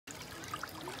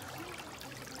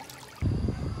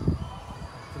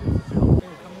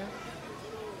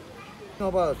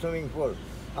talking about swimming pool.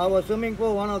 Our swimming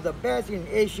pool, one of the best in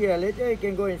Asia. Later you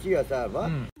can go and see yourself. Huh?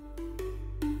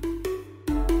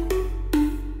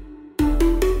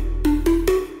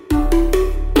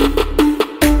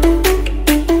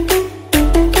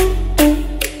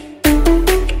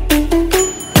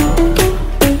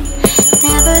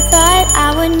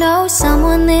 Know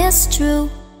someone this true.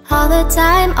 All the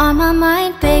time on my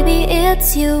mind, baby,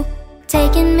 it's you.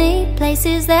 Taking me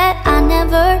places that I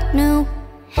never knew.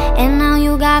 And now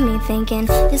you got me thinking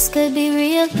this could be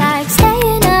real. Like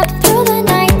staying up through the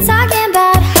night, talking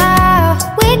about how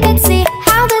we could see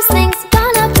how this thing's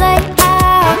gonna play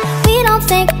out. We don't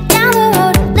think down the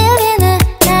road, live in the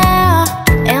now.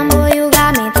 And boy, you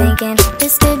got me thinking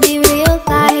this could be real.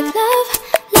 Like love,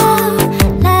 love,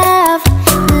 love.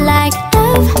 Like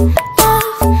love,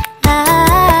 love,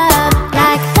 love.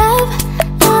 Like love,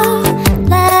 love,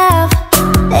 love.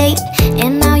 Hey,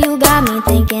 and now you got me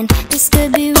thinking this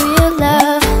could be real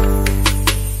love.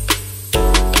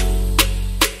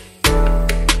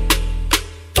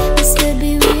 This could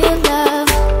be real love.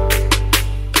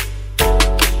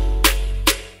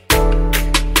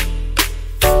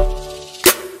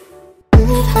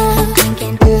 I'm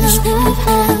thinking we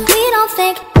don't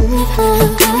think.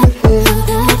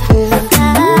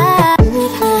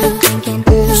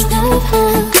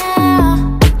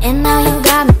 And now you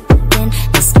got me thinking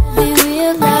this could be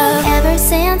real love. Ever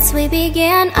since we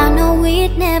began, I know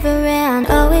we'd never end.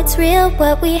 Oh, it's real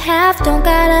what we have, don't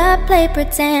gotta play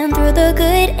pretend. Through the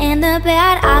good and the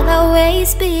bad, I'll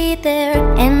always be there.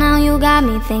 And now you got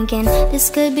me thinking this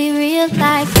could be real.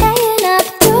 Like staying up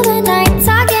through the night,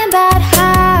 talking about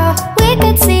how we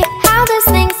could see how this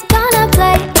thing's gonna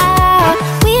play out.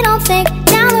 We don't think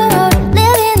down the road,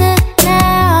 live in the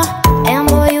now. And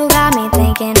boy, you got me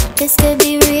thinking this could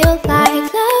be real.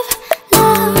 Like love,